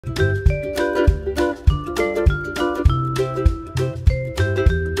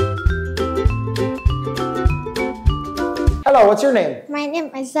Hello, what's your name? My name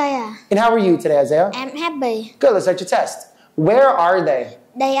is Isaiah. And how are you today, Isaiah? I'm happy. Good, let's start your test. Where are they?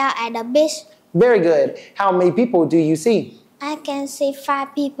 They are at the beach. Very good. How many people do you see? I can see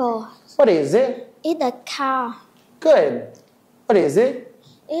 5 people. What is it? It's a car. Good. What is it?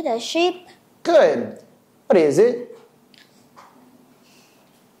 It's a ship. Good. What is it?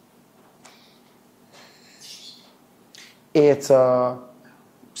 It's a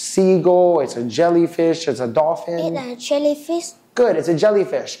seagull, it's a jellyfish, it's a dolphin. It's a jellyfish. Good, it's a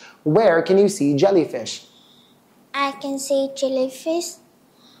jellyfish. Where can you see jellyfish? I can see jellyfish.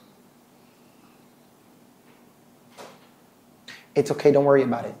 It's okay, don't worry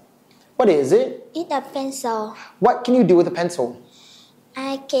about it. What is it? It's a pencil. What can you do with a pencil?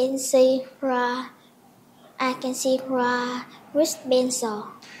 I can see with pencil.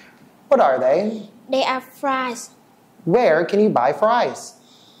 What are they? They are fries. Where can you buy fries?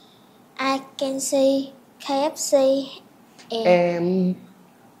 I can see KFC and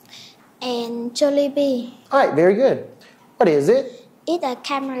Jollibee. All right, very good. What is it? It's a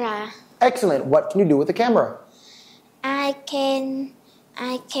camera. Excellent. What can you do with the camera? I can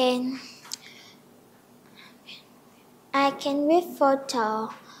with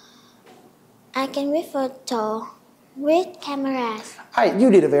photo. I can with photo with cameras. All right, you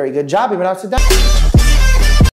did a very good job. You went out to sit down.